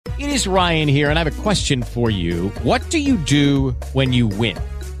It is Ryan here, and I have a question for you. What do you do when you win?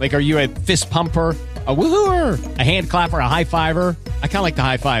 Like, are you a fist pumper, a woohooer, a hand clapper, a high fiver? I kind of like the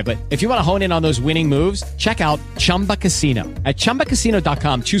high five, but if you want to hone in on those winning moves, check out Chumba Casino. At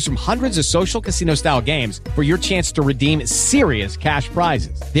ChumbaCasino.com, choose from hundreds of social casino-style games for your chance to redeem serious cash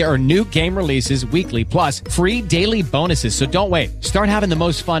prizes. There are new game releases weekly, plus free daily bonuses. So don't wait. Start having the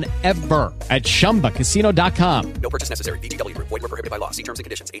most fun ever at ChumbaCasino.com. No purchase necessary. VGW Group. Void where prohibited by law. See terms and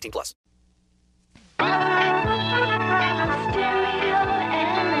conditions. 18 plus.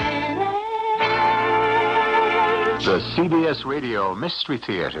 The CBS Radio Mystery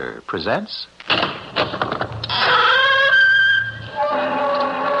Theater presents...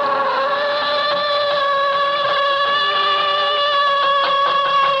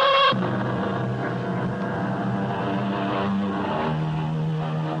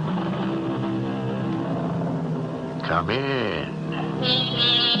 Come in.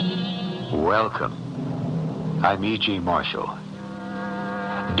 Welcome. I'm E.G. Marshall.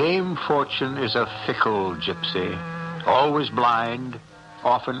 Dame Fortune is a fickle gypsy, always blind,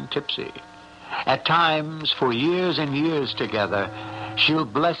 often tipsy. At times, for years and years together, she'll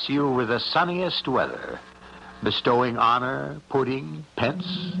bless you with the sunniest weather, bestowing honor, pudding,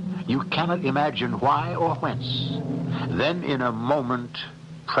 pence. You cannot imagine why or whence. Then in a moment,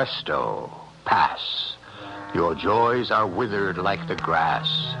 presto, pass. Your joys are withered like the grass.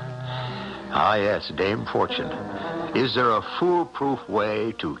 Ah, yes, Dame Fortune. Is there a foolproof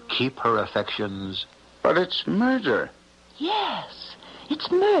way to keep her affections? But it's murder. Yes,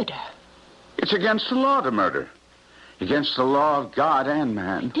 it's murder. It's against the law to murder. Against the law of God and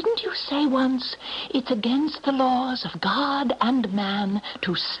man. Didn't you say once, it's against the laws of God and man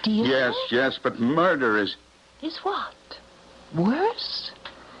to steal? Yes, but murder is... Is what? Worse?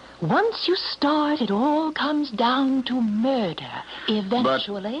 Once you start, it all comes down to murder.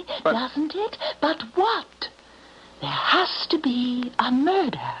 Eventually, but... doesn't it? But what? There has to be a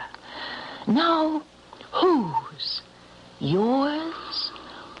murder. Now, whose? Yours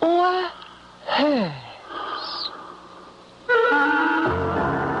or hers?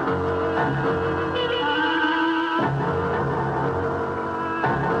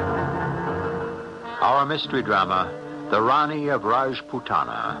 Our mystery drama, The Ranee of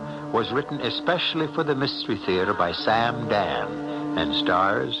Rajputana, was written especially for the Mystery Theater by Sam Dan and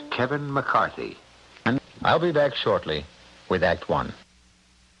stars Kevin McCarthy. I'll be back shortly with Act One.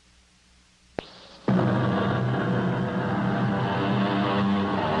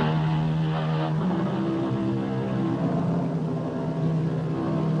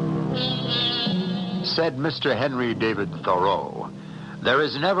 Said Mr. Henry David Thoreau, there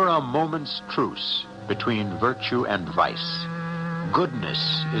is never a moment's truce between virtue and vice.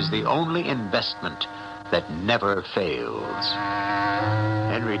 Goodness is the only investment that never fails.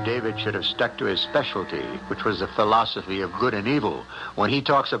 Henry David should have stuck to his specialty, which was the philosophy of good and evil. When he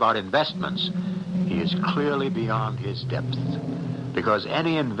talks about investments, he is clearly beyond his depth, because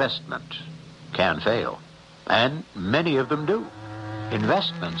any investment can fail, and many of them do.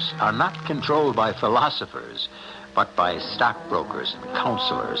 Investments are not controlled by philosophers, but by stockbrokers and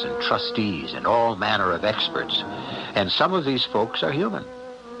counselors and trustees and all manner of experts. And some of these folks are human.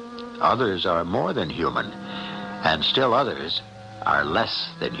 Others are more than human, and still others are less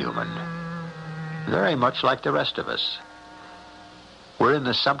than human. Very much like the rest of us. We're in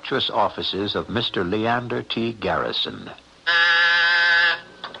the sumptuous offices of Mr. Leander T. Garrison.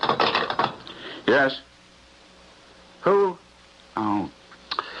 Yes? Who? Oh,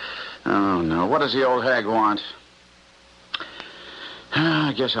 no. What does the old hag want?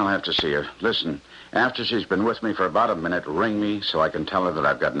 I guess I'll have to see her. Listen, after she's been with me for about a minute, ring me so I can tell her that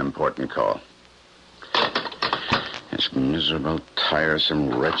I've got an important call. This miserable,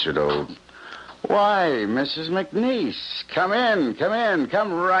 tiresome, wretched old... Why, Mrs. McNeese, come in,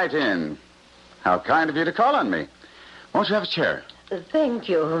 come right in. How kind of you to call on me. Won't you have a chair? Thank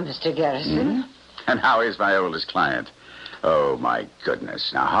you, Mr. Garrison. Mm-hmm. And how is my oldest client? Oh, my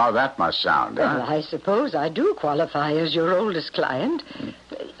goodness. Now, how that must sound, huh? Well, I suppose I do qualify as your oldest client.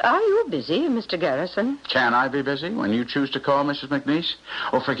 Are you busy, Mr. Garrison? Can I be busy when you choose to call, Mrs. McNeese?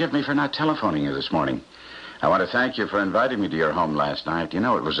 Oh, forgive me for not telephoning you this morning. I want to thank you for inviting me to your home last night. You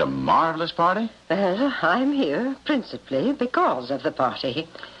know, it was a marvelous party. Well, I'm here principally because of the party.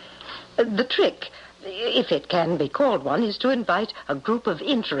 The trick, if it can be called one, is to invite a group of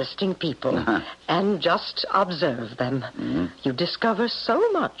interesting people and just observe them. Mm-hmm. You discover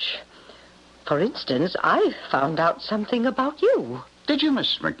so much. For instance, I found out something about you. Did you,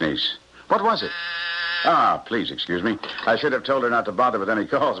 Miss McNeese? What was it? Ah, please excuse me. I should have told her not to bother with any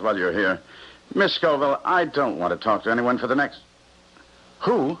calls while you're here. Miss Scoville, I don't want to talk to anyone for the next...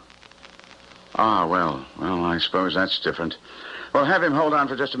 Who? Ah, well, I suppose that's different. Well, have him hold on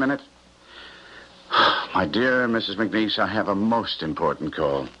for just a minute. My dear Mrs. McNeese, I have a most important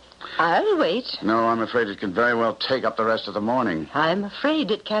call. I'll wait. No, I'm afraid it can very well take up the rest of the morning. I'm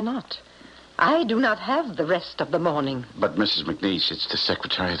afraid it cannot. I do not have the rest of the morning. But, Mrs. McNeese, it's the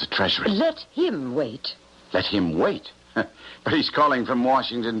Secretary of the Treasury. Let him wait. Let him wait? But he's calling from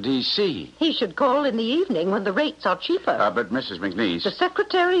Washington, D.C. He should call in the evening when the rates are cheaper. But, Mrs. McNeese... The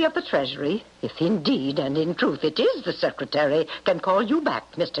Secretary of the Treasury, if indeed and in truth it is the Secretary, can call you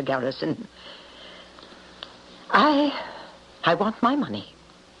back, Mr. Garrison. I want my money.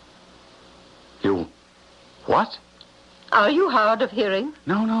 You... what? Are you hard of hearing?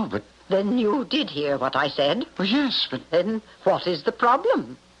 No, but... Then you did hear what I said. Well, yes, but... Then what is the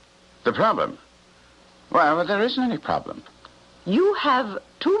problem? The problem? Well, there isn't any problem. You have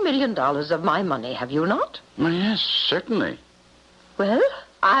 $2 million of my money, have you not? Well, yes, certainly. Well,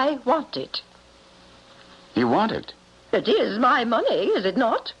 I want it. You want it? It is my money, is it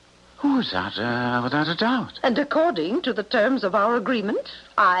not? Without a doubt. And according to the terms of our agreement,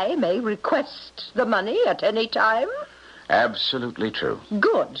 I may request the money at any time? Absolutely true.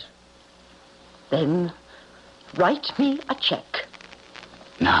 Good. Then write me a check.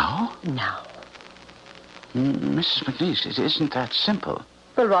 Now? Now. Mrs. McNeese, it isn't that simple.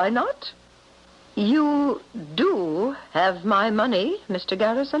 Well, why not? You do have my money, Mr.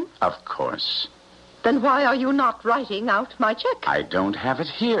 Garrison? Of course. Then why are you not writing out my check? I don't have it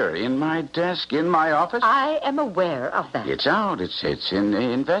here, in my desk, in my office. I am aware of that. It's out. It's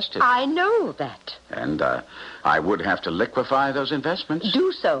invested. I know that. And I would have to liquefy those investments.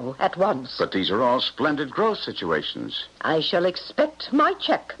 Do so at once. But these are all splendid growth situations. I shall expect my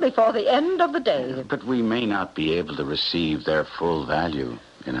check before the end of the day. But we may not be able to receive their full value,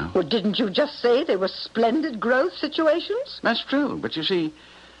 you know. Well, didn't you just say they were splendid growth situations? That's true, but you see,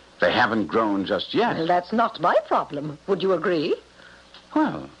 they haven't grown just yet. Well, that's not my problem. Would you agree?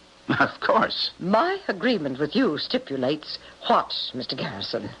 Well, of course. My agreement with you stipulates what, Mr.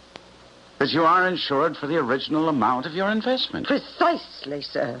 Garrison? That you are insured for the original amount of your investment. Precisely,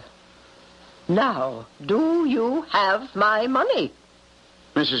 sir. Now, do you have my money?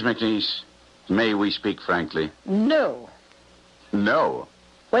 Mrs. McNeese, may we speak frankly? No. No.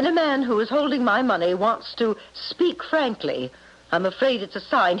 When a man who is holding my money wants to speak frankly, I'm afraid it's a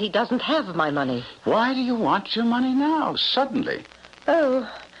sign he doesn't have my money. Why do you want your money now, suddenly? Oh,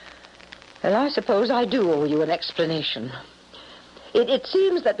 well, I suppose I do owe you an explanation. It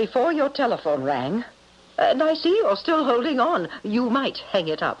seems that before your telephone rang, and I see you're still holding on, you might hang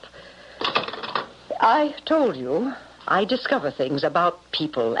it up. I told you I discover things about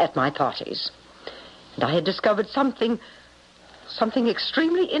people at my parties. And I had discovered something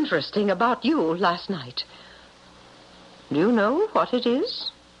extremely interesting about you last night. Do you know what it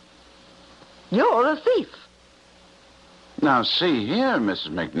is? You're a thief. Now, see here, Mrs.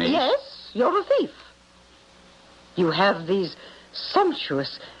 McNeese. Yes, you're a thief. You have these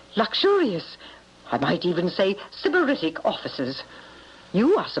sumptuous, luxurious, I might even say sybaritic offices.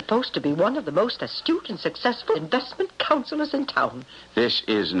 You are supposed to be one of the most astute and successful investment counselors in town. This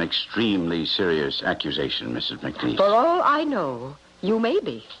is an extremely serious accusation, Mrs. McNeese. For all I know, you may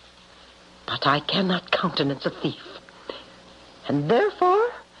be. But I cannot countenance a thief. And therefore,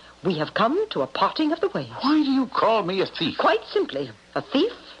 we have come to a parting of the ways. Why do you call me a thief? Quite simply, a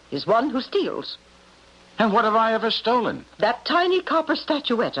thief is one who steals. And what have I ever stolen? That tiny copper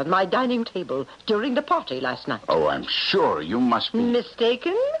statuette on my dining table during the party last night. Oh, I'm sure you must be...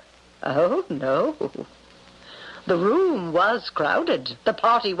 Mistaken? Oh, no. The room was crowded. The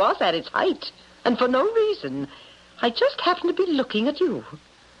party was at its height. And for no reason. I just happened to be looking at you.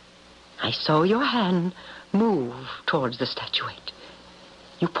 I saw your hand move towards the statuette.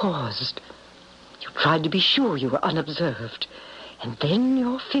 You paused. You tried to be sure you were unobserved. And then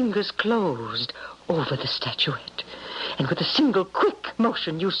your fingers closed over the statuette. And with a single quick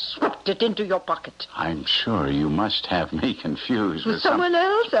motion, you swept it into your pocket. I'm sure you must have me confused with someone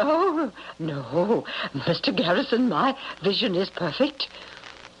else? Oh, no. Mr. Garrison, my vision is perfect.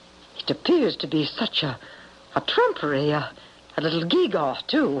 It appears to be such a trumpery, a little gewgaw,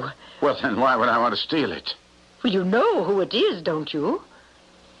 too. Well, then why would I want to steal it? Well, you know who it is, don't you?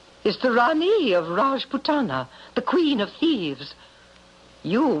 It's the Ranee of Rajputana, the Queen of Thieves.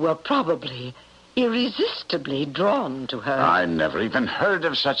 You were probably irresistibly drawn to her. I never even heard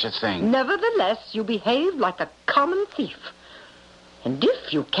of such a thing. Nevertheless, you behaved like a common thief. And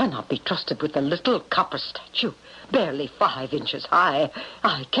if you cannot be trusted with a little copper statue, barely 5 inches high,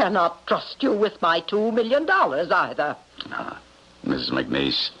 I cannot trust you with my $2 million either. Mrs.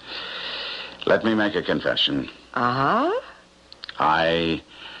 McNeese, let me make a confession. Uh-huh?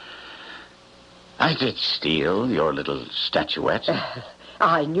 I did steal your little statuette.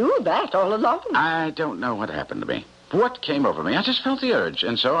 I knew that all along. I don't know what happened to me. What came over me? I just felt the urge,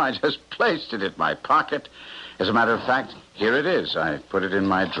 and so I just placed it in my pocket. As a matter of fact, here it is. I put it in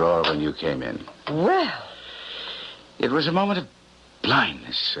my drawer when you came in. Well, it was a moment of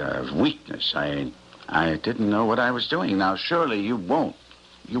blindness, of weakness. I didn't know what I was doing. Now, surely you won't.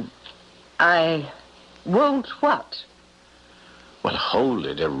 I won't what? Well, hold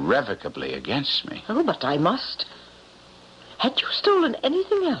it irrevocably against me. Oh, but I must. Had you stolen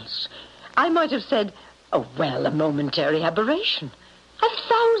anything else, I might have said, oh, well, a momentary aberration.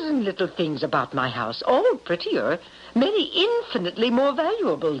 1,000 little things about my house, all prettier, many infinitely more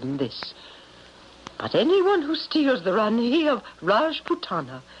valuable than this. But anyone who steals the Ranee of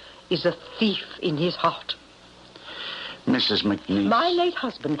Rajputana is a thief in his heart. Mrs. McNeese. My late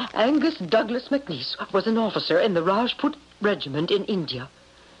husband, Angus Douglas McNeese, was an officer in the Rajput regiment in India.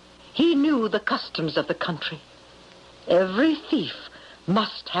 He knew the customs of the country. Every thief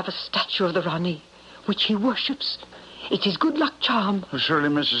must have a statue of the Ranee, which he worships. It's his good luck charm. Well, surely,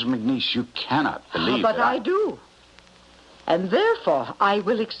 Mrs. McNeese, you cannot believe But that. I do. And therefore, I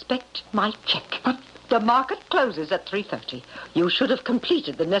will expect my check. But the market closes at 3:30. You should have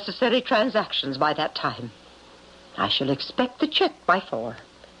completed the necessary transactions by that time. I shall expect the check by 4.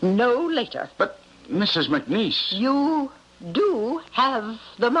 No later. But, Mrs. McNeese... You do have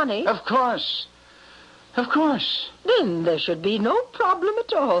the money? Of course. Of course. Then there should be no problem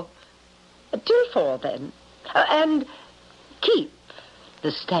at all. Till 4, then. And keep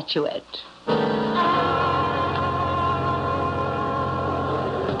the statuette.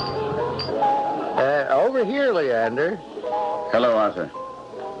 Over here, Leander. Hello, Arthur.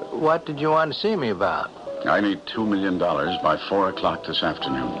 What did you want to see me about? I need $2 million by 4 o'clock this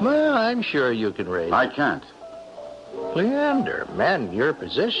afternoon. Well, I'm sure you can raise I it. can't. Leander, man, your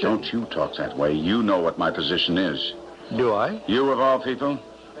position. Don't you talk that way. You know what my position is. Do I? You, of all people?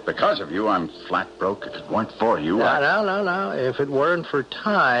 Because of you, I'm flat broke. If it weren't for you, No. If it weren't for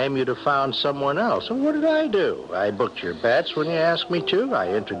time, you'd have found someone else. So what did I do? I booked your bets when you asked me to. I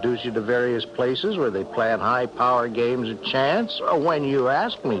introduced you to various places where they plan high-power games of chance when you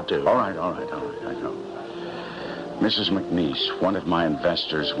asked me to. All right, I know. Mrs. McNeese, one of my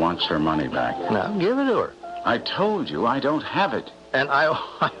investors, wants her money back. Now, give it to her. I told you I don't have it. And I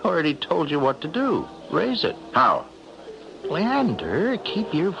already told you what to do. Raise it. How? Leander,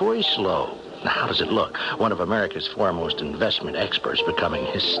 keep your voice low. Now, how does it look? One of America's foremost investment experts becoming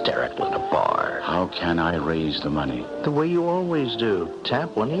hysterical in a bar. How can I raise the money? The way you always do.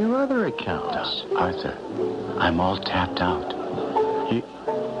 Tap one of your other accounts. Arthur, I'm all tapped out.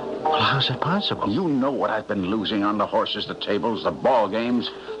 Well, how's that possible? You know what I've been losing on the horses, the tables, the ball games,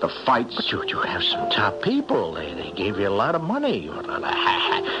 the fights. But you have some top people. They gave you a lot of money.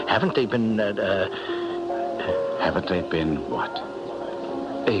 Haven't they been... Haven't they been what?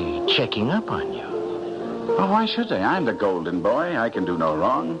 Checking up on you. Well, why should they? I'm the golden boy. I can do no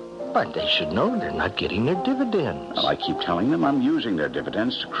wrong. But they should know they're not getting their dividends. Well, I keep telling them I'm using their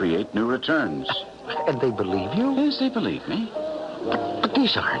dividends to create new returns. And they believe you? Yes, they believe me. But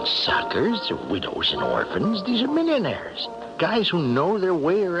these aren't suckers. They're widows and orphans. These are millionaires. Guys who know their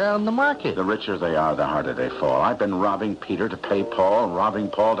way around the market. The richer they are, the harder they fall. I've been robbing Peter to pay Paul, robbing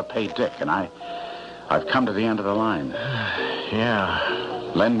Paul to pay Dick, and I've come to the end of the line. Yeah.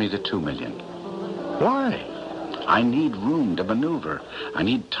 Lend me the $2 million. Why? I need room to maneuver. I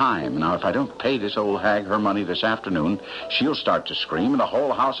need time. Now, if I don't pay this old hag her money this afternoon, she'll start to scream, and the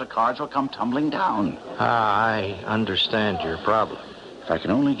whole house of cards will come tumbling down. I understand your problem. If I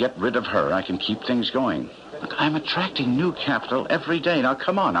can only get rid of her, I can keep things going. Look, I'm attracting new capital every day. Now,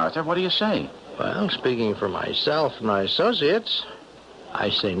 come on, Arthur. What do you say? Well, speaking for myself and my associates, I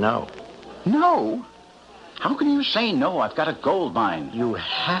say no. No? How can you say no? I've got a gold mine. You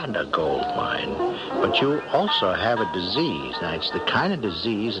had a gold mine, but you also have a disease. Now, it's the kind of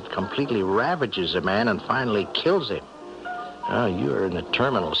disease that completely ravages a man and finally kills him. Oh, you're in the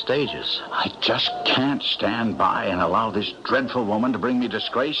terminal stages. I just can't stand by and allow this dreadful woman to bring me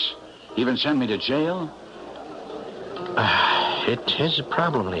disgrace, even send me to jail. It is a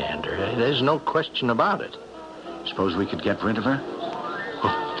problem, Leander. There's no question about it. Suppose we could get rid of her?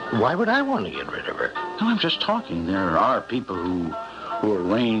 Why would I want to get rid of her? No, I'm just talking. There are people who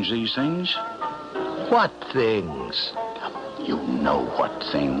arrange these things. What things? You know what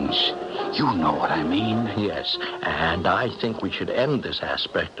things. You know what I mean. Yes, and I think we should end this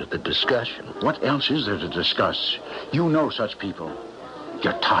aspect of the discussion. What else is there to discuss? You know such people.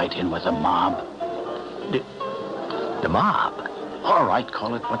 You're tied in with the mob. The mob? All right,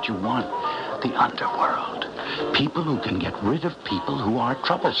 call it what you want. The underworld. People who can get rid of people who are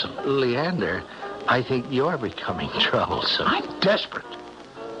troublesome. Leander, I think you're becoming troublesome. I'm desperate.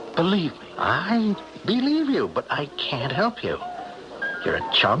 Believe me. I believe you, but I can't help you. You're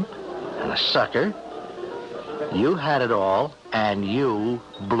a chump and a sucker. You had it all, and you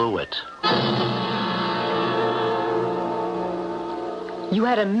blew it. You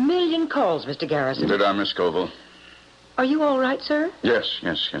had 1,000,000 calls, Mr. Garrison. Did I, Miss Scoville? Are you all right, sir? Yes,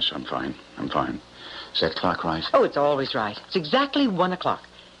 I'm fine. Is that clock right? Oh, it's always right. It's exactly 1 o'clock.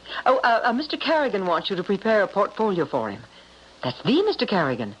 Oh, Mr. Carrigan wants you to prepare a portfolio for him. That's the Mr.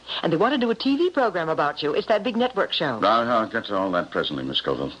 Carrigan. And they want to do a TV program about you. It's that big network show. I'll get to all that presently, Miss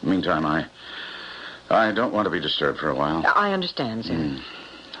Scoville. Meantime, I don't want to be disturbed for a while. I understand, sir.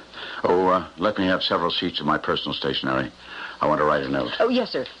 Let me have several sheets of my personal stationery. I want to write a note. Oh, yes,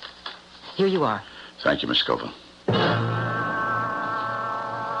 sir. Here you are. Thank you, Miss Scoville. To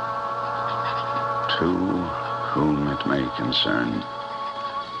whom it may concern,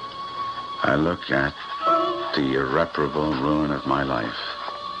 I look at the irreparable ruin of my life,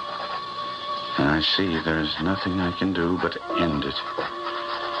 and I see there's nothing I can do but end it.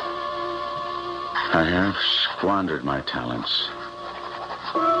 I have squandered my talents,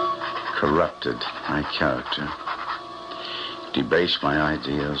 corrupted my character, debased my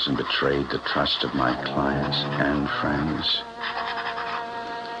ideals, and betrayed the trust of my clients and friends.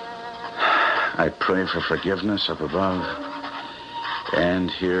 I pray for forgiveness up above and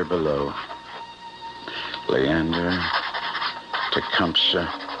here below. Leander Tecumseh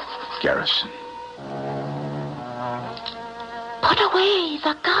Garrison. Put away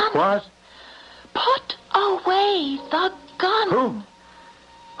the gun. What? Put away the gun. Who?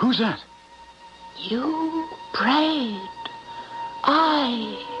 Who's that? You prayed.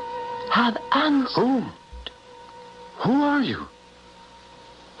 I have answered. Who? Who are you?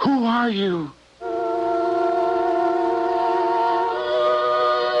 Who are you?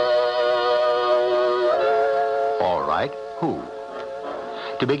 All right, who?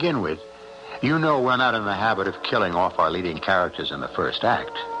 To begin with, you know we're not in the habit of killing off our leading characters in the first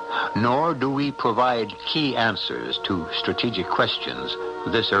act, nor do we provide key answers to strategic questions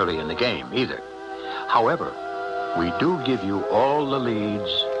this early in the game either. However, we do give you all the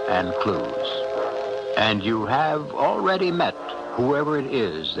leads and clues, and you have already met whoever it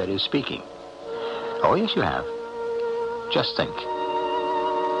is that is speaking. Oh, yes, you have. Just think.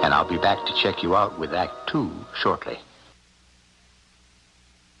 And I'll be back to check you out with Act 2 shortly.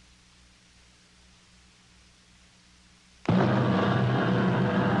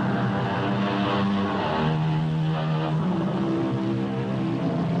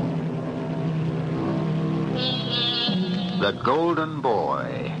 The Golden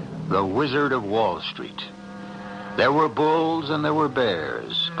Boy, the Wizard of Wall Street. There were bulls and there were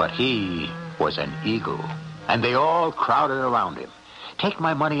bears, but he was an eagle, and they all crowded around him. Take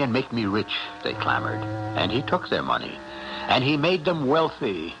my money and make me rich, they clamored. And he took their money, and he made them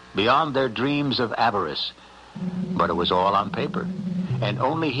wealthy beyond their dreams of avarice. But it was all on paper, and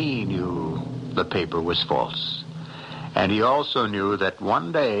only he knew the paper was false. And he also knew that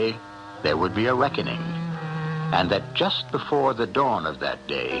one day there would be a reckoning, and that just before the dawn of that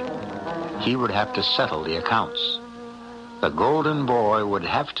day, he would have to settle the accounts. The Golden Boy would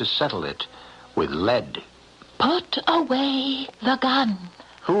have to settle it with lead. Put away the gun.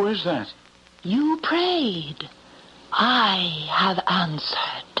 Who is that? You prayed. I have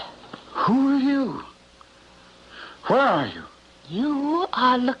answered. Who are you? Where are you? You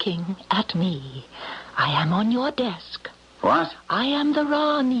are looking at me. I am on your desk. What? I am the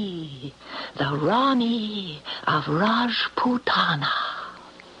Ranee of Rajputana.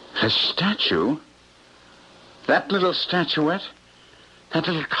 A statue? That little statuette? That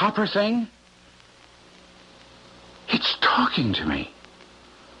little copper thing? It's talking to me.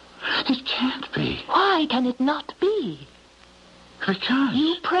 It can't be. Why can it not be? Because...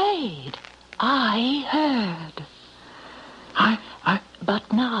 You prayed. I heard.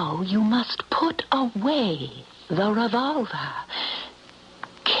 But now you must put away the revolver.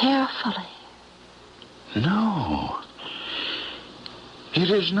 Carefully. No. It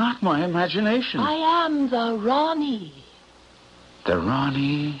is not my imagination. I am the Ranee. The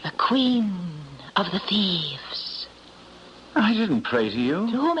Ranee? The queen of the thieves. I didn't pray to you.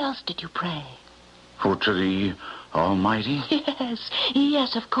 To whom else did you pray? Oh, to the Almighty?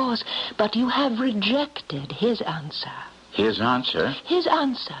 Yes, of course. But you have rejected his answer. His answer? His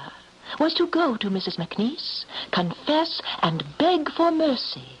answer was to go to Mrs. McNeese, confess, and beg for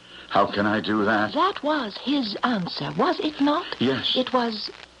mercy. How can I do that? That was his answer, was it not? Yes. It was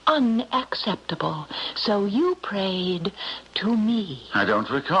unacceptable. So you prayed to me. I don't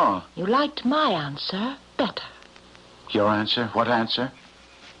recall. You liked my answer better. Your answer? What answer?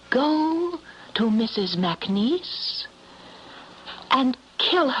 Go to to Mrs. McNeese and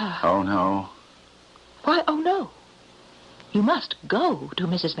kill her. Oh, no. Why, oh, no. You must go to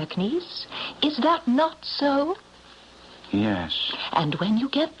Mrs. McNeese. Is that not so? Yes. And when you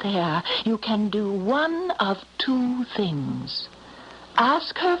get there, you can do one of two things.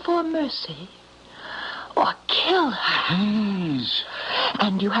 Ask her for mercy or kill her. Please.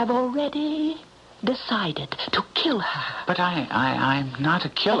 And you have already decided to kill her. But I'm not a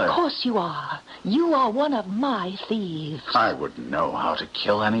killer. Of course you are. You are one of my thieves. I wouldn't know how to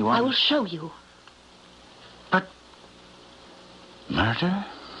kill anyone. I will show you. But murder?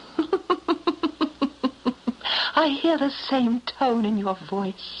 I hear the same tone in your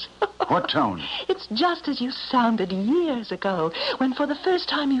voice. What tone? It's just as you sounded years ago when for the first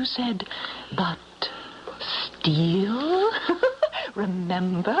time you said, but steal?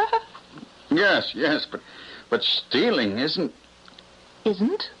 Remember? Yes, but stealing isn't...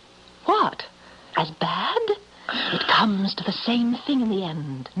 Isn't? What? As bad? It comes to the same thing in the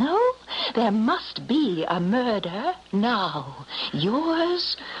end, no? There must be a murder now.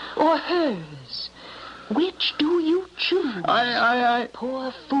 Yours or hers? Which do you choose? I...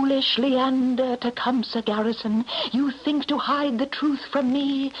 Poor foolish Leander Tecumseh Garrison, you think to hide the truth from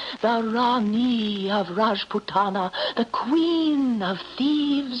me, the Ranee of Rajputana, the queen of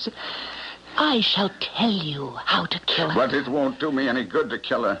thieves. I shall tell you how to kill her. But it won't do me any good to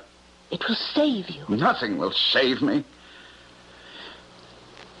kill her. It will save you. Nothing will save me.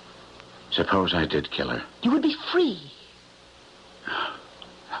 Suppose I did kill her. You would be free.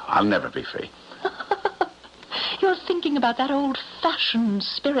 I'll never be free. You're thinking about that old-fashioned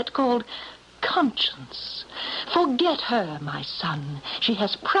spirit called conscience. Forget her, my son. She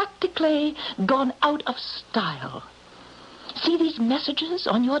has practically gone out of style. See these messages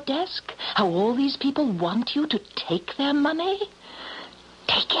on your desk? How all these people want you to take their money?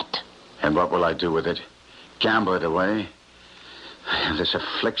 Take it. And what will I do with it? Gamble it away? This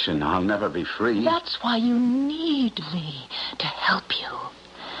affliction, I'll never be free. That's why you need me to help you.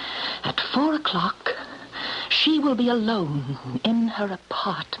 At 4 o'clock, she will be alone in her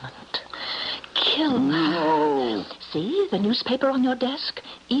apartment. Kill her. No. See the newspaper on your desk?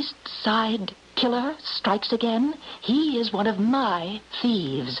 East Side Killer strikes again. He is one of my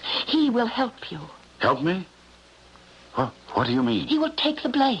thieves. He will help you. Help me? What do you mean? He will take the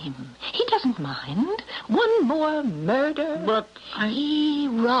blame. He doesn't mind. One more murder. But He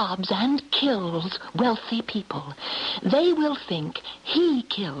robs and kills wealthy people. They will think he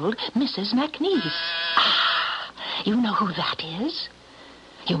killed Mrs. McNeese. Ah, you know who that is?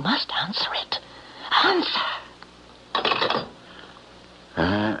 You must answer it. Answer.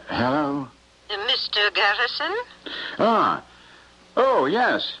 Hello? Mr. Garrison, Oh,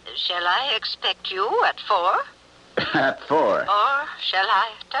 yes. shall I expect you at 4? At 4. Or shall I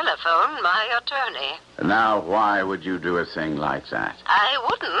telephone my attorney? Now, why would you do a thing like that? I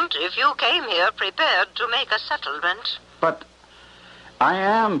wouldn't if you came here prepared to make a settlement. But I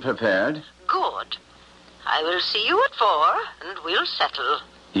am prepared. Good. I will see you at 4, and we'll settle.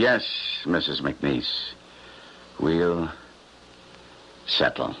 Yes, Mrs. McNeese. We'll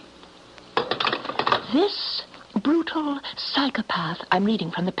settle. This brutal psychopath I'm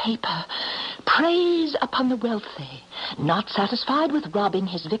reading from the paper preys upon the wealthy. Not satisfied with robbing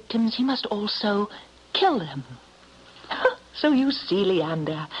his victims, he must also kill them. So you see,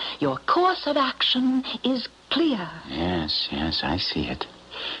 Leander, your course of action is clear. Yes, I see it.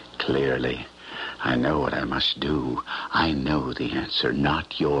 Clearly. I know what I must do. I know the answer,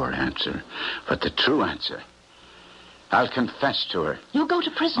 not your answer, but the true answer. I'll confess to her. You'll go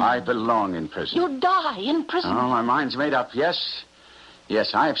to prison. I belong in prison. You'll die in prison. Oh, my mind's made up. Yes,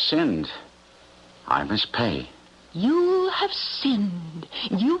 I've sinned. I must pay. You have sinned.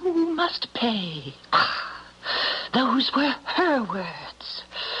 You must pay. Ah, those were her words.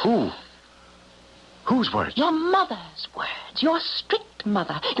 Who? Whose words? Your mother's words. Your strict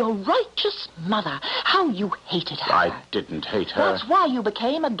mother. Your righteous mother. How you hated her. I didn't hate her. That's why you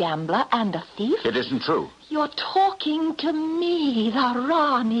became a gambler and a thief. It isn't true. You're talking to me, the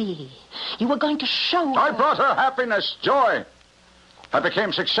Ranee. You were going to show I her. brought her happiness, joy. I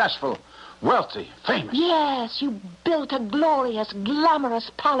became successful, wealthy, famous. Yes, you built a glorious, glamorous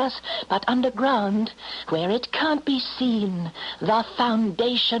palace, but underground, where it can't be seen, the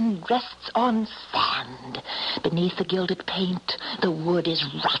foundation rests on sand. Beneath the gilded paint, the wood is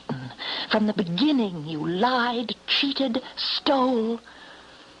rotten. From the beginning, you lied, cheated, stole,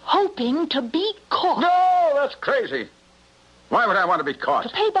 hoping to be caught. No, that's crazy. Why would I want to be To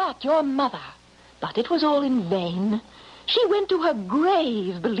caught? pay back your mother. But it was all in vain. She went to her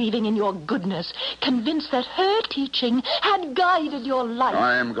grave believing in your goodness, convinced that her teaching had guided your life.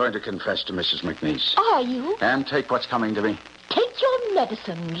 I am going to confess to Mrs. McNeese. Are you? And take what's coming to me. Take your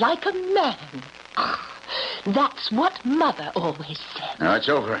medicine like a man. That's what Mother always said. Now, it's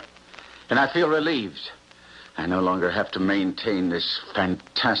over. And I feel relieved. I no longer have to maintain this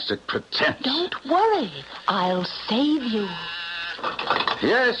fantastic pretense. Don't worry. I'll save you.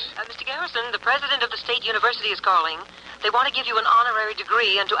 Yes? Mr. Garrison, the president of the State University is calling. They want to give you an honorary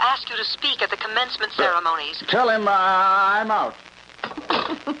degree and to ask you to speak at the commencement ceremonies. Tell him I'm out.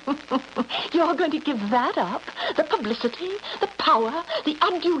 You're going to give that up? The publicity, the power, the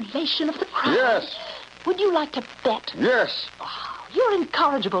adulation of the crowd? Yes. Would you like to bet? Yes. Oh, you're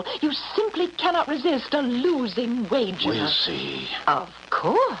incorrigible. You simply cannot resist a losing wager. We'll see. Of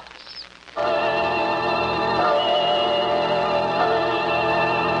course.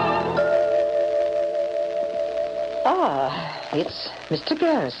 Ah, it's Mr.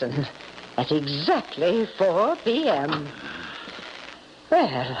 Garrison at exactly 4 p.m.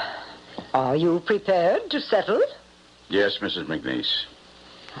 Well, are you prepared to settle? Yes, Mrs. McNeese.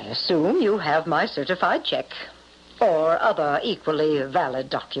 I assume you have my certified check or other equally valid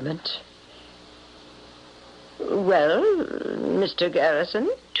document. Well, Mr. Garrison?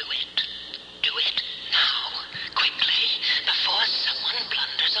 Do it. Do it now. Quickly, before someone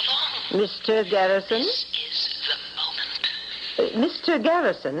blunders along. Mr. Garrison? This is the moment. Mr.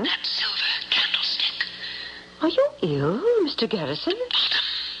 Garrison? That silver candlestick. Are you ill, Mr. Garrison? Bottom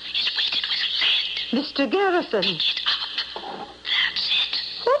is weighted with lead. Mr. Garrison, It up. That's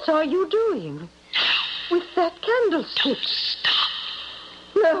it. what are you doing with that candlestick? Stop.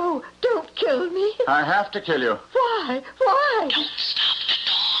 No, don't kill me. I have to kill you. Why? Why? Don't stop the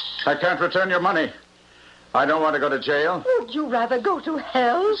dog. I can't return your money. I don't want to go to jail. Would you rather go to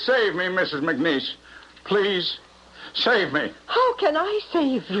hell? Save me, Mrs. McNeese. Please, save me. How can I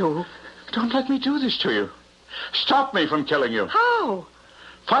save you? Don't let me do this to you. Stop me from killing you. How?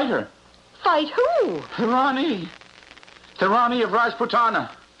 Fight her. Fight who? The Ranee. The Ranee of Rajputana.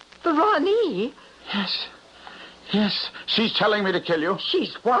 The Ranee? Yes. Yes. She's telling me to kill you.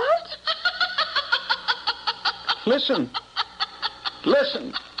 She's what? Listen.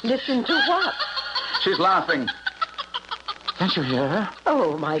 Listen. Listen to what? She's laughing. Can't you hear her?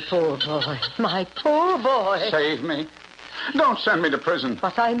 Oh, my poor boy. My poor boy. Save me. Don't send me to prison.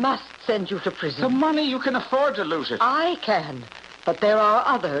 But I must send you to The prison. money, you can afford to lose it. I can. But there are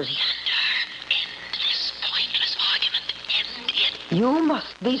others. End this pointless argument. End it. You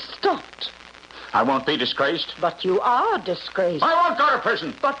must be stopped. I won't be disgraced. But you are disgraced. I won't go to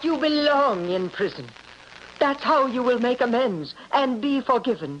prison. But you belong in prison. That's how you will make amends and be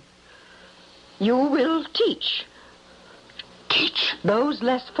forgiven. You will teach Teach. those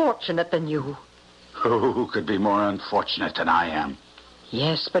less fortunate than you. Who could be more unfortunate than I am?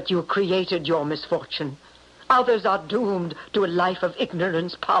 Yes, but you created your misfortune. Others are doomed to a life of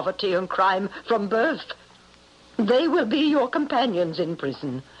ignorance, poverty, and crime from birth. They will be your companions in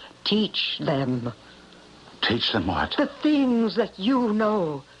prison. Teach them Teach them what? the things that you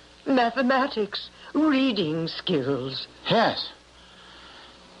know. Mathematics, reading skills. Yes.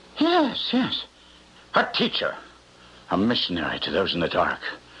 Yes, yes. A teacher. A missionary to those in the dark,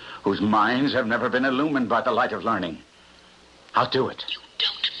 whose minds have never been illumined by the light of learning. I'll do it. You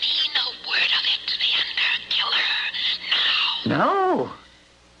don't mean a word of it, Leander. Kill her. Now. No.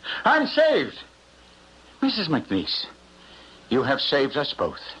 I'm saved. Mrs. McNeese, you have saved us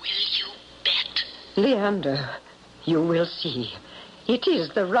both. Will you bet? Leander, you will see. It is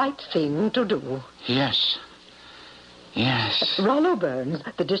the right thing to do. Yes. Yes. Rollo Burns,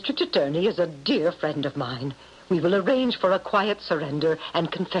 the district attorney, is a dear friend of mine. We will arrange for a quiet surrender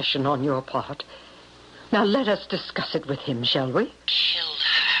and confession on your part. Now let us discuss it with him, shall we? Kill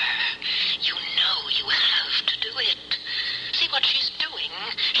her. You know you have to do it. See what she's doing?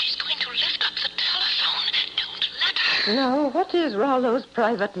 She's going to lift up the telephone. Don't let her. Now, what is Rollo's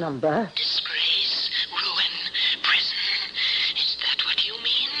private number? Disgrace, ruin, prison. Is that what you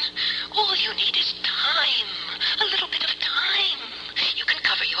mean? All you need is time. A little bit of time. You can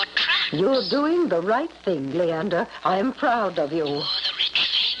cover your tracks. You're doing the right thing, Leander. I am proud of you. For the rich,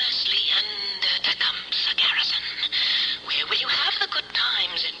 famous Leander Tecumseh Garrison. Where will you have the good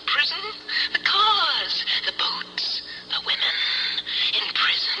times? In prison? The cars, the boats, the women. In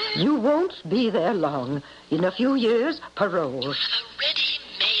prison? You won't be there long. In a few years, parole. A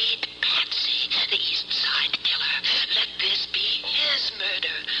ready-made patsy, the East Side killer. Let this be his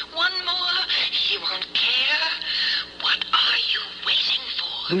murder. One more, he won't care. What are you waiting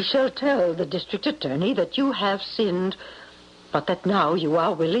for? We shall tell the district attorney that you have sinned, but that now you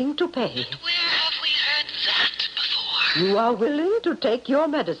are willing to pay. Where have we heard that before? You are willing to take your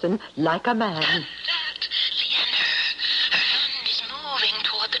medicine like a man. That, Leander. Her hand is moving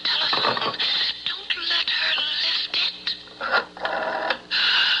toward the telephone. Don't let her lift it.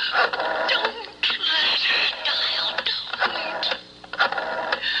 Don't let her dial.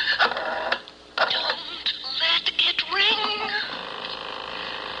 Don't let it ring.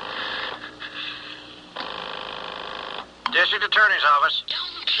 District Attorney's Office.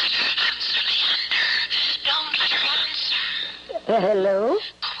 Don't let her answer, Leander. Don't let her answer. Hello?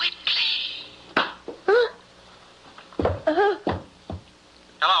 Quickly. Hello?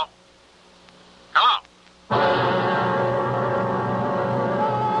 Hello?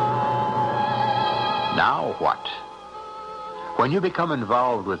 Now what? When you become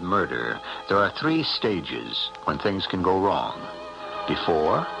involved with murder, there are 3 stages when things can go wrong.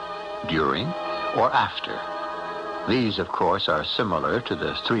 Before, during, or after. These, of course, are similar to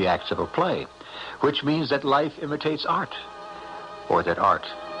the 3 acts of a play, which means that life imitates art, or that art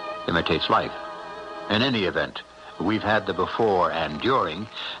imitates life. In any event, we've had the before and during.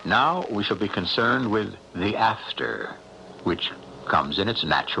 Now we shall be concerned with the after, which comes in its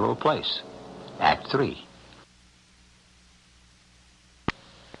natural place. Act 3.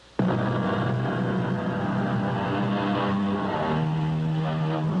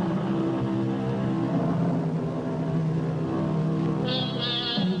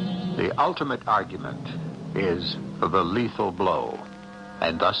 The ultimate argument is the lethal blow,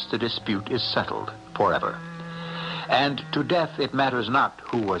 and thus the dispute is settled forever. And to death it matters not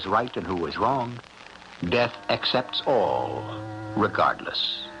who was right and who was wrong. Death accepts all,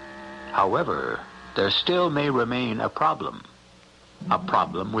 regardless. However, there still may remain a problem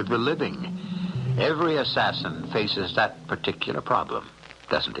with the living. Every assassin faces that particular problem,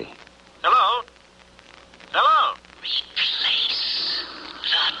 doesn't he? Hello? Hello? Replace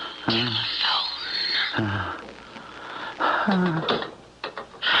the telephone.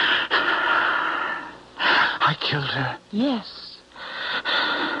 I killed her. Yes.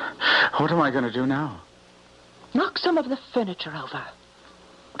 What am I going to do now? Knock some of the furniture over.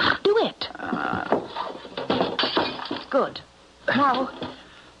 Do it. Good. Now,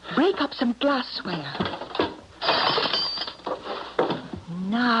 break up some glassware.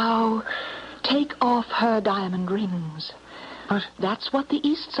 Now, take off her diamond rings. But That's what the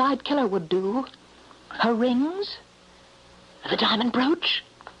East Side killer would do. Her rings, the diamond brooch,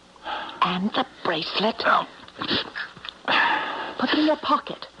 and the bracelet. Put them in your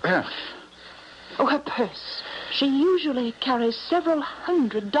pocket. yeah. Oh, her purse. She usually carries several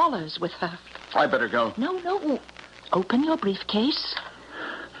 $100s with her. I better go. No. Open your briefcase.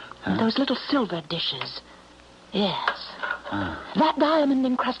 Those little silver dishes. Yes. That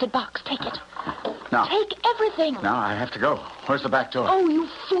diamond-encrusted box. Take it. Now. Take everything. Now I have to go. Where's the back door? Oh, you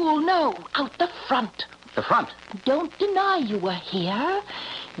fool. No. Out the front. The front. Don't deny you were here.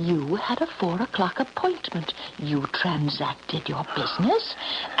 You had a 4 o'clock appointment. You transacted your business,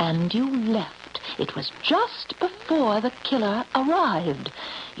 and you left. It was just before the killer arrived.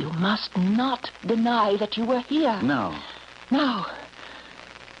 You must not deny that you were here. No. Now,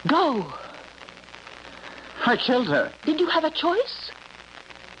 go. I killed her. Did you have a choice?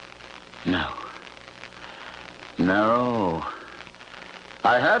 No. No.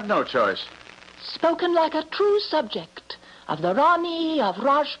 I had no choice. Spoken like a true subject of the Ranee of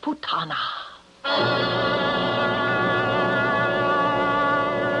Rajputana.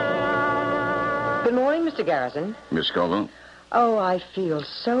 Good morning, Mr. Garrison. Miss Scoville? Oh, I feel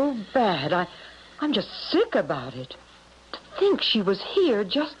so bad. I'm just sick about it. To think she was here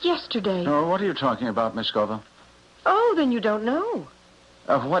just yesterday. Oh, what are you talking about, Miss Scoville? Oh, then you don't know.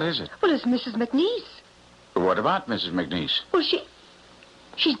 What is it? Well, it's Mrs. McNeese. What about Mrs. McNeese? Well,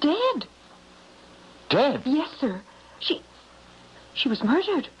 she's dead. Dead? Yes, sir. She was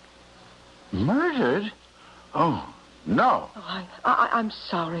murdered. Murdered? Oh, no. Oh, I'm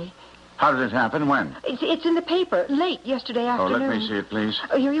sorry. How did it happen? When? It's in the paper, late yesterday Oh, afternoon. let me see it, please.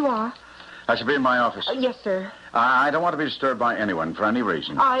 Oh, here you are. I should be in my office. Yes, sir. I don't want to be disturbed by anyone for any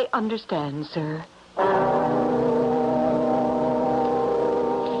reason. I understand, sir.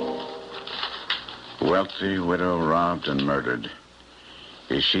 Wealthy widow robbed and murdered.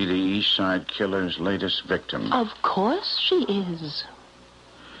 Is she the East Side killer's latest victim? Of course she is.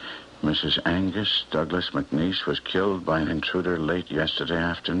 Mrs. Angus Douglas McNeese was killed by an intruder late yesterday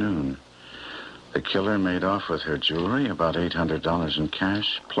afternoon. The killer made off with her jewelry, about $800 in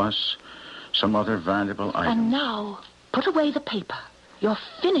cash, plus some other valuable items. And now, put away the paper. You're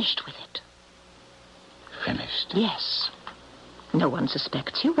finished with it. Finished? Yes. No one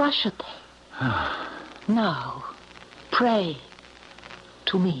suspects you. Why should they? Now, pray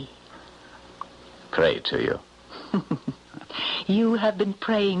to me. Pray to you. You have been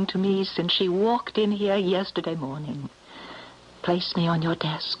praying to me since she walked in here yesterday morning. Place me on your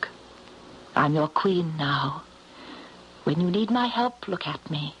desk. I'm your queen now. When you need my help, look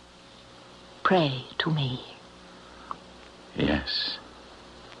at me. Pray to me. Yes.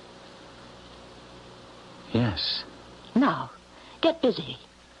 Yes. Now, get busy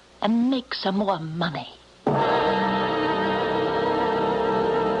and make some more money.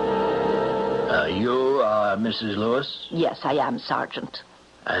 You are Mrs. Lewis? Yes, I am, Sergeant.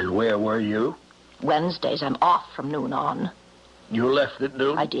 And where were you? Wednesdays, I'm off from noon on. You left at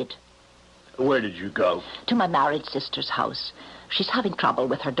noon? I did. Where did you go? To my married sister's house. She's having trouble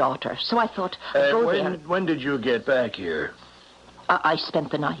with her daughter, so I thought I'd go there. When did you get back here? I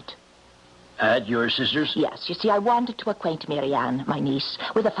spent the night. At your sister's? Yes, you see, I wanted to acquaint Marianne, my niece,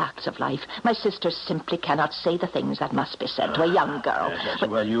 with the facts of life. My sisters simply cannot say the things that must be said to a young girl.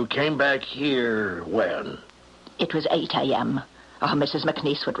 Well, you came back here when? It was 8 a.m. Oh, Mrs.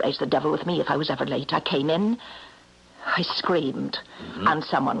 McNeese would raise the devil with me if I was ever late. I came in, I screamed, and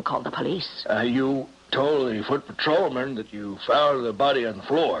someone called the police. You told the foot patrolman that you found the body on the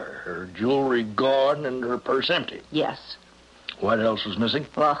floor, her jewelry gone and her purse empty. Yes. What else was missing?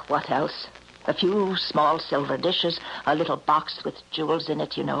 Well, what else? A few small silver dishes, a little box with jewels in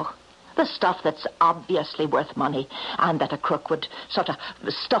it, you know. The stuff that's obviously worth money, and that a crook would sort of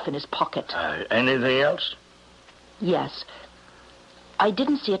stuff in his pocket. Anything else? Yes. I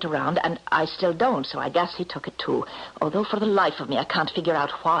didn't see it around, and I still don't, so I guess he took it too. Although for the life of me, I can't figure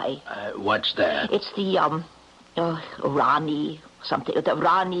out why. What's that? It's the, Ranee, something. The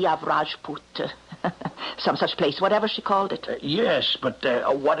Ranee of Rajput. Some such place, whatever she called it. Yes, but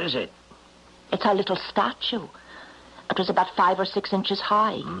what is it? It's a little statue. It was about 5 or 6 inches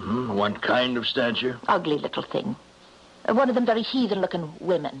high. Mm-hmm. What kind of statue? Ugly little thing. One of them very heathen-looking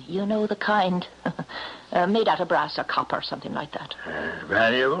women. You know the kind. Made out of brass or copper, something like that.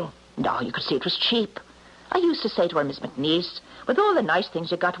 Valuable? No, you could see it was cheap. I used to say to her, Miss McNeese, with all the nice things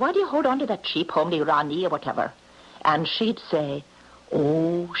you got, why do you hold on to that cheap, homely Ranee or whatever? And she'd say,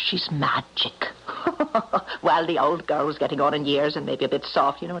 oh, she's magic. Well, the old girl was getting on in years and maybe a bit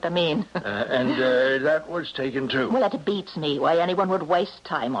soft, you know what I mean? And that was taken too? Well, that beats me. Why anyone would waste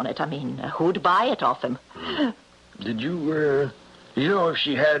time on it. I mean, who'd buy it off him? Did you know if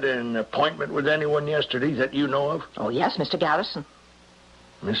she had an appointment with anyone yesterday that you know of? Oh, yes, Mr. Garrison.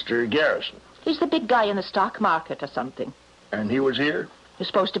 Mr. Garrison? He's the big guy in the stock market or something. And he was here? He's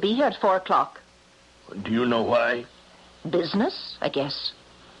supposed to be here at 4 o'clock. Do you know why? Business, I guess.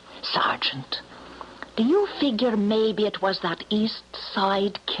 Sergeant, do you figure maybe it was that East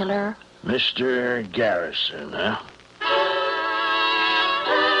Side killer? Mr. Garrison, huh?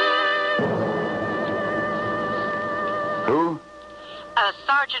 Who?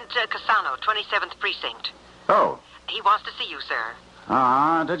 Sergeant Cassano, 27th Precinct. Oh. He wants to see you, sir.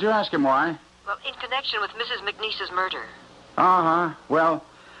 Uh-huh. Did you ask him why? Well, in connection with Mrs. McNeese's murder. Uh-huh. Well,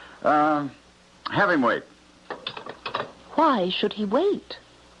 have him wait. Why should he wait?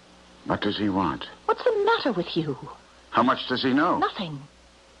 What does he want? What's the matter with you? How much does he know? Nothing.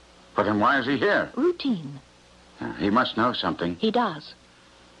 But then why is he here? Routine. He must know something. He does.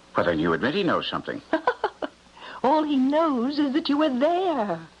 But then you admit he knows something. All he knows is that you were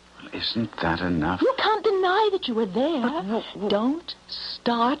there. Isn't that enough? You can't deny that you were there. Don't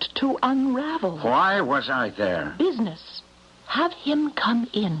start to unravel. Why was I there? Business. Have him come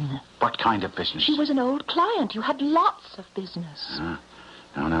in. What kind of business? She was an old client. You had lots of business.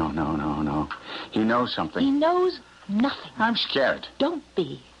 No. He knows something. He knows nothing. I'm scared. Don't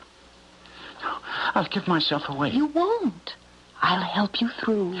be. I'll give myself away. You won't. I'll help you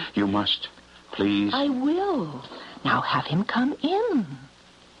through. You must. Please. I will. Now have him come in.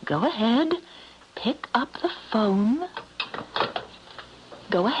 Go ahead. Pick up the phone.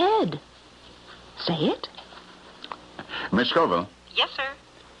 Go ahead. Say it. Miss Scoville. Yes,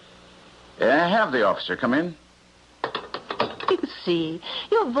 sir. Have the officer come in. You see,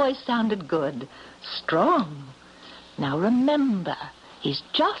 your voice sounded good. Strong. Now remember, he's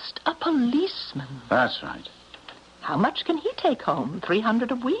just a policeman. That's right. How much can he take home?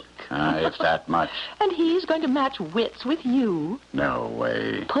 300 a week? If that much. And he's going to match wits with you. No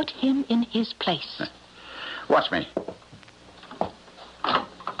way. Put him in his place. Watch me.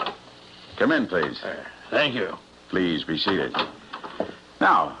 Come in, please. Thank you. Please be seated.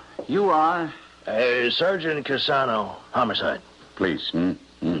 Now, you are... Sergeant Cassano, homicide. Police,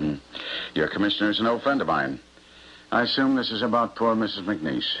 Mm-hmm. Your commissioner is an old friend of mine. I assume this is about poor Mrs.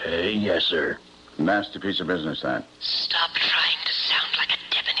 McNeese. Yes, sir. Nasty piece of business, that. Stop trying to sound like a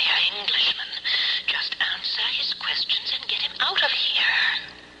debonair Englishman. Just answer his questions and get him out of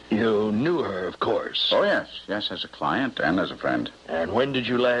here. You knew her, of course. yours. Oh, yes. Yes, as a client and as a friend. And when did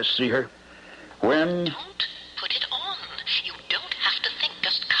you last see her? When? Don't put it on. You don't have to think.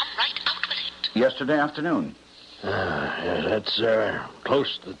 Just come right out with it. Yesterday afternoon. Yeah, that's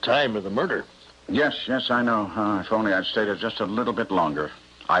close to the time of the murder. Yes, I know. If only I'd stayed there just a little bit longer,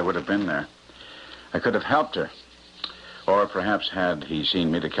 I would have been there. I could have helped her. Or perhaps had he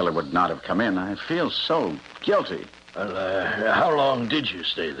seen me, the killer would not have come in. I feel so guilty. Well, how long did you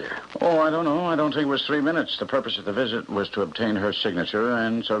stay there? Oh, I don't know. I don't think it was 3 minutes. The purpose of the visit was to obtain her signature,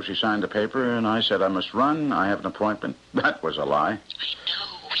 and so she signed the paper, and I said I must run. I have an appointment. That was a lie. I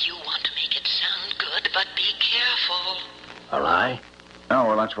know you want to make it sound good, but be careful. A lie? Oh,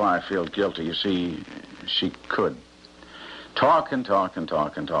 well, that's why I feel guilty. You see, she could talk and talk and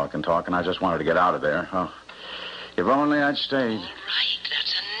talk and talk and talk, and I just wanted to get out of there. Oh, if only I'd stayed. All right,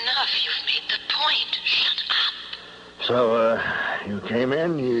 that's enough. You've made the point. Shut up. So, you came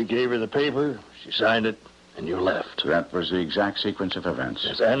in, you gave her the paper, she signed it, and you left. That was the exact sequence of events.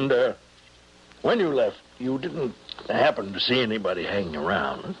 Yes, and when you left, you didn't happen to see anybody hanging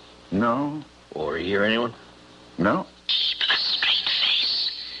around? No. Or hear anyone? No. Keep a straight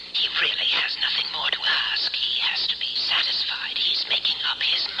face. He really has nothing more to ask. He has to be satisfied. He's making up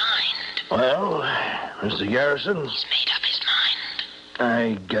his mind. Well, Mr. Garrison, He's made up his mind.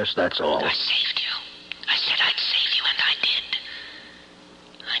 I guess that's all. I saved you. I said I'd save you, and I did.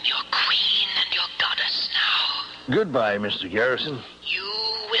 I'm your queen and your goddess now. Goodbye, Mr. Garrison. You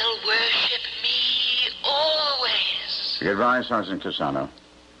will worship me always. Goodbye, Sergeant Cassano.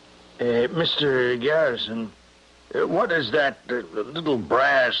 Mr. Garrison, what is that little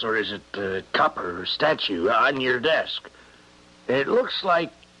brass, or is it copper statue on your desk? It looks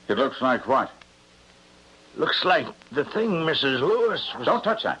like... It looks like what? Looks like the thing Mrs. Lewis was... Don't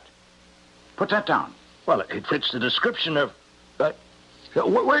touch that. Put that down. Well, it fits the description of...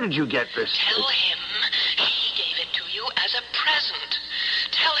 where did you get this? Tell him he gave it to you as a present.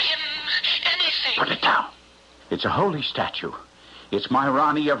 Tell him anything. Put it down. It's a holy statue. It's my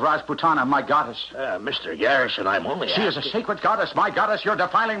Ranee of Rajputana, my goddess. Mr. Garrison, I'm only She is a sacred goddess, my goddess. You're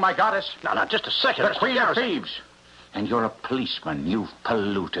defiling my goddess. No, just a second. The Mr. queen of Garrison. thieves. And you're a policeman. You've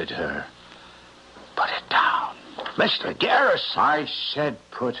polluted her. Put it down. Mr. Garrison. I said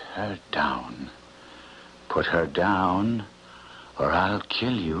put her down. Put her down, or I'll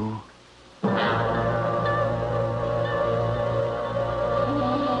kill you.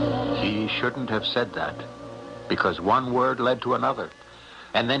 He shouldn't have said that, because one word led to another.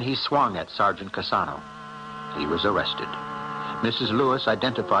 And then he swung at Sergeant Cassano. He was arrested. Mrs. Lewis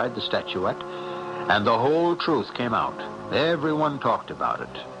identified the statuette, and the whole truth came out. Everyone talked about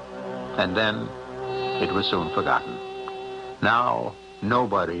it. And then it was soon forgotten. Now,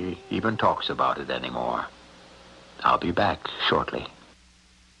 nobody even talks about it anymore. I'll be back shortly.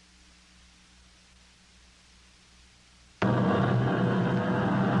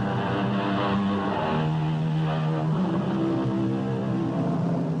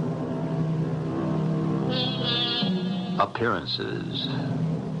 Appearances.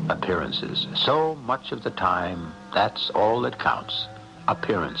 Appearances. So much of the time, that's all that counts.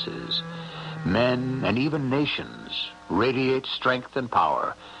 Appearances. Men and even nations radiate strength and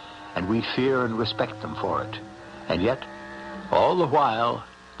power, and we fear and respect them for it. And yet, all the while,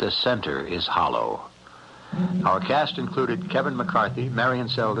 the center is hollow. Our cast included Kevin McCarthy, Marion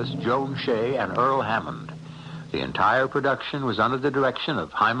Seldes, Joan Shea, and Earl Hammond. The entire production was under the direction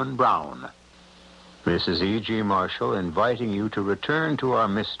of Hyman Brown. Mrs. E.G. Marshall inviting you to return to our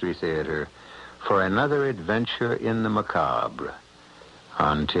Mystery Theater for another adventure in the macabre.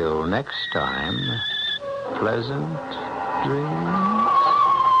 Until next time, pleasant dreams.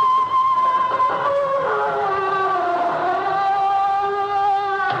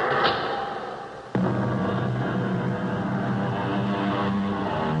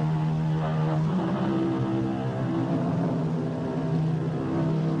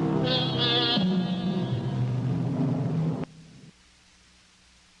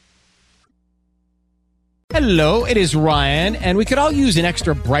 Hello, it is Ryan, and we could all use an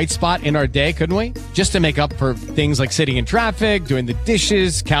extra bright spot in our day, couldn't we? Just to make up for things like sitting in traffic, doing the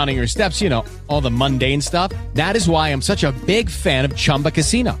dishes, counting your steps, all the mundane stuff. That is why I'm such a big fan of Chumba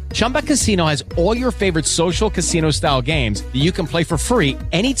Casino. Chumba Casino has all your favorite social casino-style games that you can play for free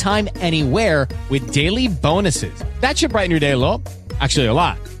anytime, anywhere with daily bonuses. That should brighten your day a little. Actually, a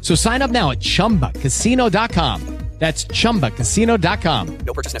lot. So sign up now at ChumbaCasino.com. That's ChumbaCasino.com.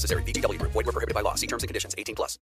 No purchase necessary. VGW Group. Void where prohibited by law. See terms and conditions. 18+.